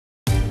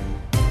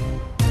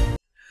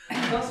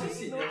Because you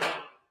sit there.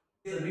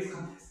 It's a mixed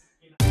contest.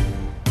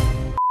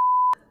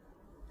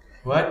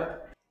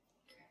 What?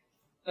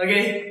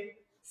 Okay.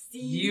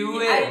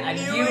 Knew it! I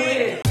knew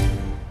it!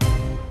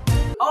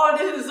 Oh,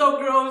 this is so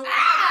gross!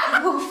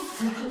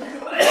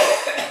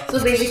 So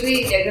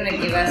basically, they're gonna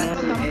give us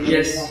and we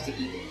Yes. have to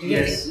eat it. We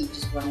Yes. have to eat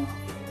just one.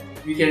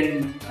 We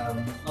can,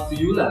 up to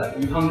you lah.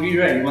 You hungry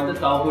right? You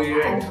wanted tau hui I'm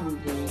right? hungry.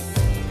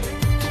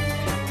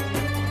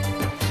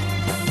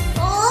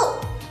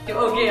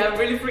 Okay, I'm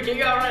really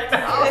freaking out right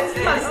now.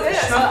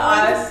 Show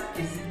us!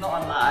 Is it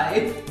not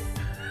alive?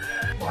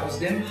 Wow, it's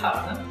damn hard,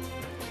 huh?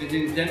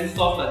 It's damn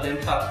soft but damn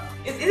hard.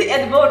 Is it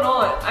edible or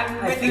not? I'm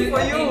waiting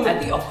for you. I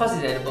think of course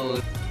it's edible.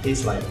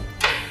 Tastes like,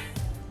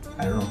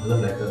 I don't know,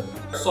 love letter.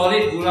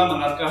 Solid gula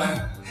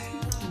melaka.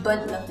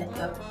 Burnt love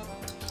letter.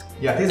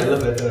 Yeah, tastes like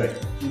love letter, right?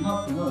 You're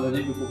not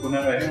allergic to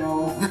coconut, right?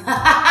 No.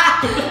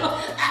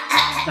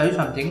 Tell you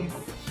something?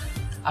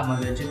 I'm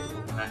allergic to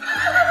coconut.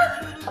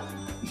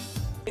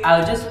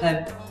 I'll just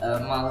have a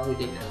mild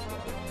headache as well.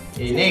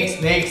 Okay,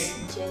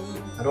 next. Jelly.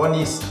 I don't want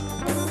this.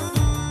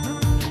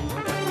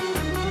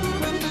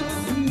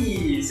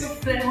 Eee, it's a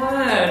flat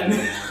one.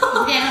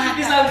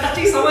 It's like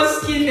touching someone's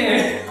skin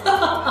eh.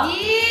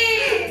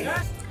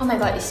 Oh my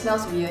god, it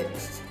smells weird.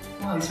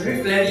 Wow, it's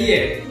very flatty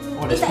eh.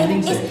 Oh, It's there's like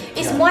feelings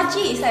it's there. mochi.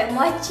 It's like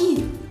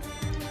mochi.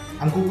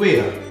 Angku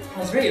kueh ah.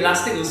 Oh, it's very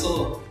elastic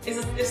also. It's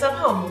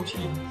somehow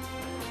mochi.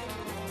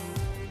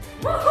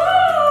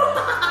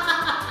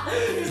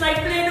 It's like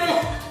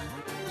Play-Doh.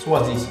 So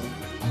what's this?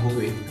 Angku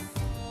kueh.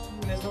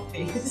 There's no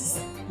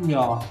face.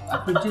 Yeah, I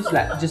could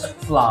just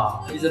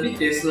flour. It's a bit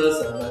tasteless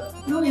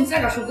No,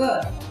 inside got sugar.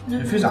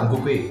 It feels like angku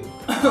kueh.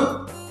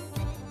 oh,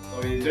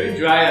 it's very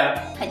dry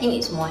I think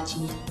it's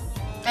mochi.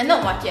 And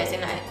not mochi as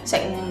in like it's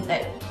like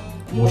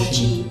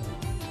Mochi. mochi.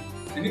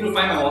 I need to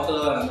find my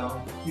water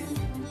now. Yeah.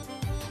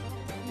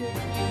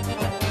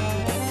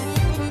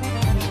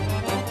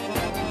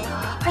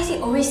 Why is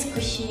it always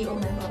squishy? Oh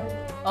my god.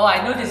 Oh,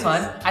 I know this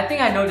one. I think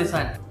I know this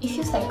one. It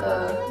feels like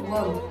a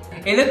worm.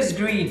 It looks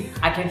green.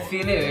 I can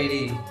feel it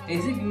already.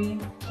 Is it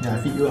green? Yeah, I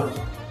feed you ah.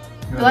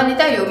 The one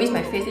later you miss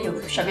my face, then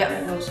you shove it up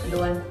my nose. I don't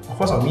want. Of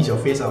course I'll miss your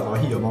face ah, I'll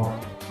hit your mouth.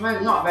 Mine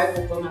is not very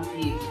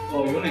coconutty.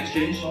 Oh, you want to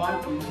exchange?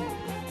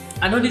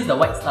 I know this is the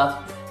white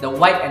stuff. The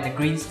white and the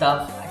green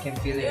stuff. I can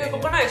feel it.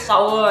 Coconut is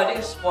sour. I think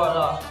it's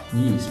spoiled.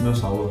 It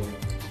smells sour.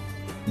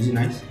 Is it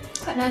nice?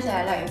 Quite nice,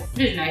 I like.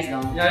 This is nice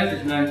though. Yeah,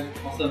 this is nice.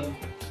 Awesome.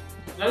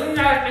 Very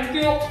nice, thank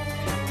you.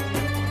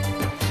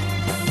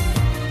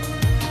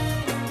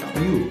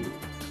 You.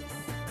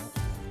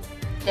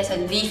 There's a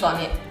leaf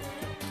on it.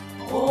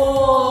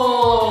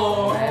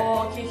 Oh!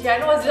 Okay, I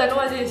know what's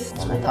this.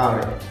 It's otah,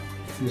 right?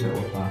 Feels like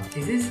otah.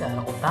 Is this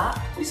otak?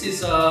 This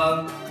is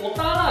otah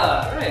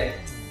lah, right?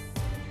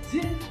 Is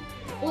it?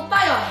 Otta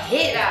your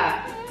head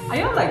ah! Are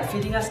you like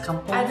feeding us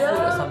kampung I food or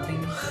don't- something?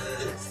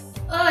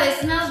 Oh, it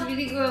smells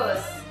really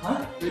gross.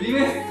 Huh? Really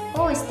man?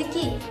 Oh, it's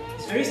sticky.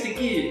 It's very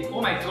sticky. Oh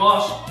my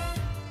gosh.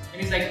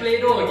 And it's like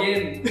Play-Doh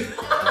again.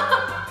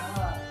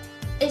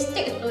 It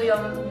sticks to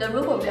the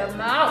roof of your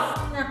mouth.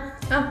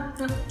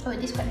 Oh,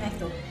 this is quite nice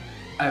though.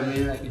 I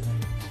really like this one.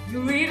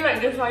 You really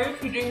like this? Are you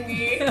kidding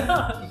me?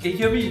 You can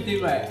hear me eating,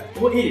 right?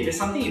 Oh hey, there's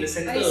something in the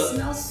center. It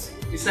smells.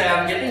 It's like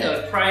I'm getting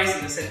a prize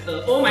in the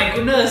center. Oh my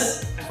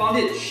goodness! I found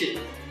it. Shit.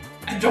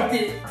 I dropped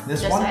it.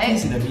 There's Just one like-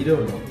 piece in the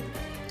middle, no?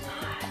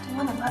 I don't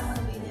want to cut all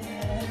the way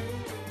there.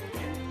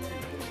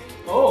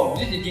 Oh,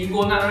 this is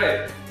dingo nut,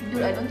 right?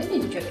 Dude, I don't think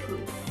it's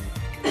jackfruit.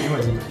 You know what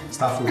is it?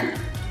 Star fruit.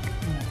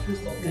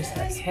 There's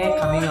like hair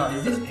coming out.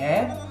 Is this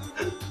hair?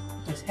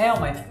 There's hair on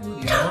my food,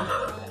 you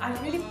know? I'm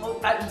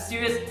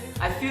serious.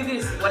 I feel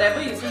this.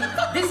 Whatever you see,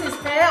 this is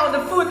hair on the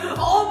food.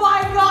 Oh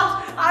my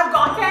gosh! I've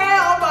got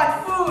hair on my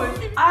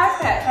food. I've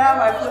had hair on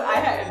my food. I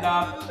had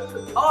enough.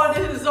 Oh,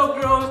 this is so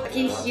gross. I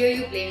can hear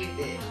you playing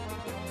with it.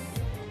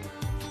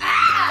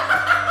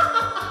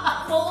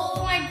 Ah!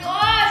 Oh my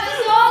gosh,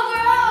 it's so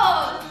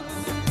gross!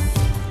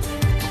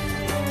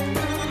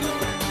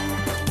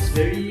 It's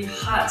very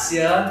hard,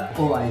 yeah.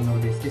 Oh, I know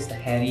this. This is the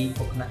hairy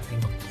coconut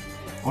thing.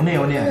 One day.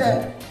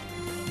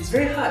 It's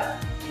very hard.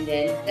 And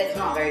then, that's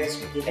not very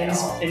descriptive And at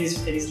it's, all. and it's,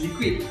 and it's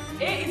liquid.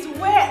 It's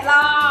wet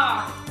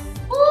lah.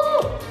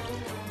 Ooh.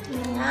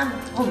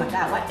 Oh my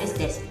god, what is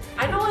this?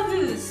 I know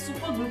this is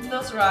super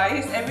glutinous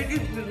rice.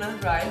 Everything is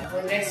glutinous rice. It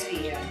was very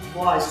sweet, yeah.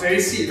 Wow, it's very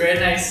sweet, very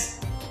nice.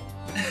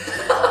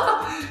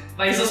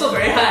 But it's also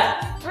very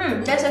hard.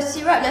 There's a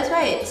syrup. That's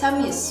why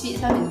some is sweet,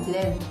 some is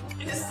bland.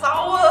 It's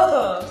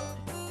sour.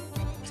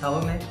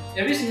 Sour man.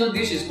 Every single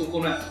dish is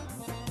coconut.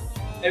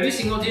 Every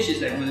single dish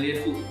is like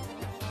Malay food.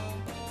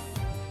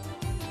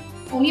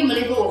 Only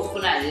Malay food was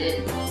coconut, is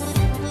it?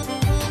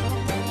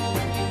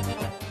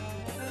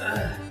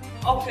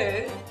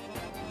 Okay.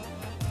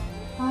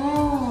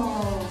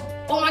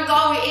 Oh my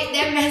god, we ate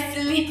them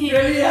messily.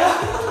 Really? Yeah.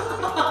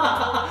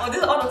 Oh, this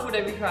is all the food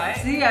that we tried.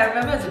 See, I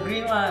remember it's a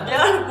green one.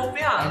 Yeah, I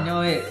popiah.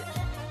 know it.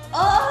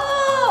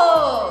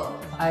 Oh!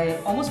 I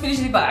almost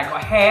finished it, but I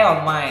got hair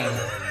on mine.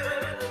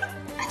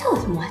 I thought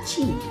it was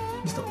mochi.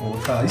 It's the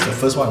otah. This is the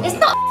first one. It's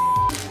not.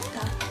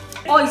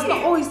 Oh, it's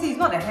not. Oh, you see, it's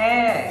not the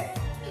hair.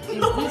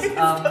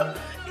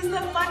 It's the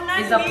pandan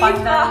It's a leaf.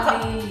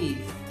 pandan leaf.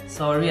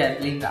 Sorry, I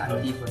blamed the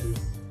auntie for this.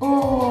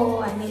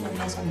 Oh, I made a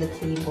mess on the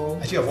table.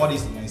 Actually, of all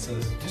these, the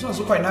nicest. This one's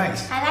also quite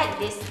nice. I like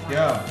this one.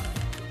 Yeah.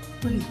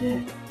 What is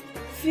that?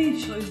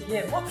 Fish. What is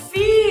that? What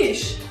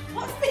fish?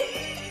 What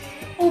fish?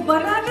 Oh,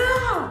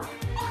 banana.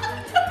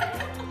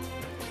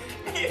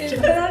 It's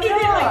Give it like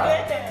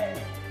banana. that.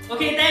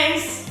 Okay,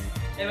 thanks.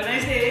 Have a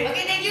nice day.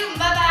 Okay, thank you.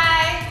 Bye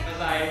bye. Bye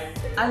bye.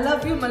 I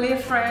love you, Malay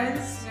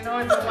friends. You know,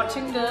 if you're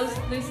watching this,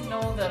 please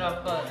know that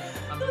I'm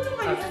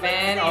a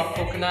fan of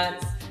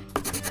coconuts.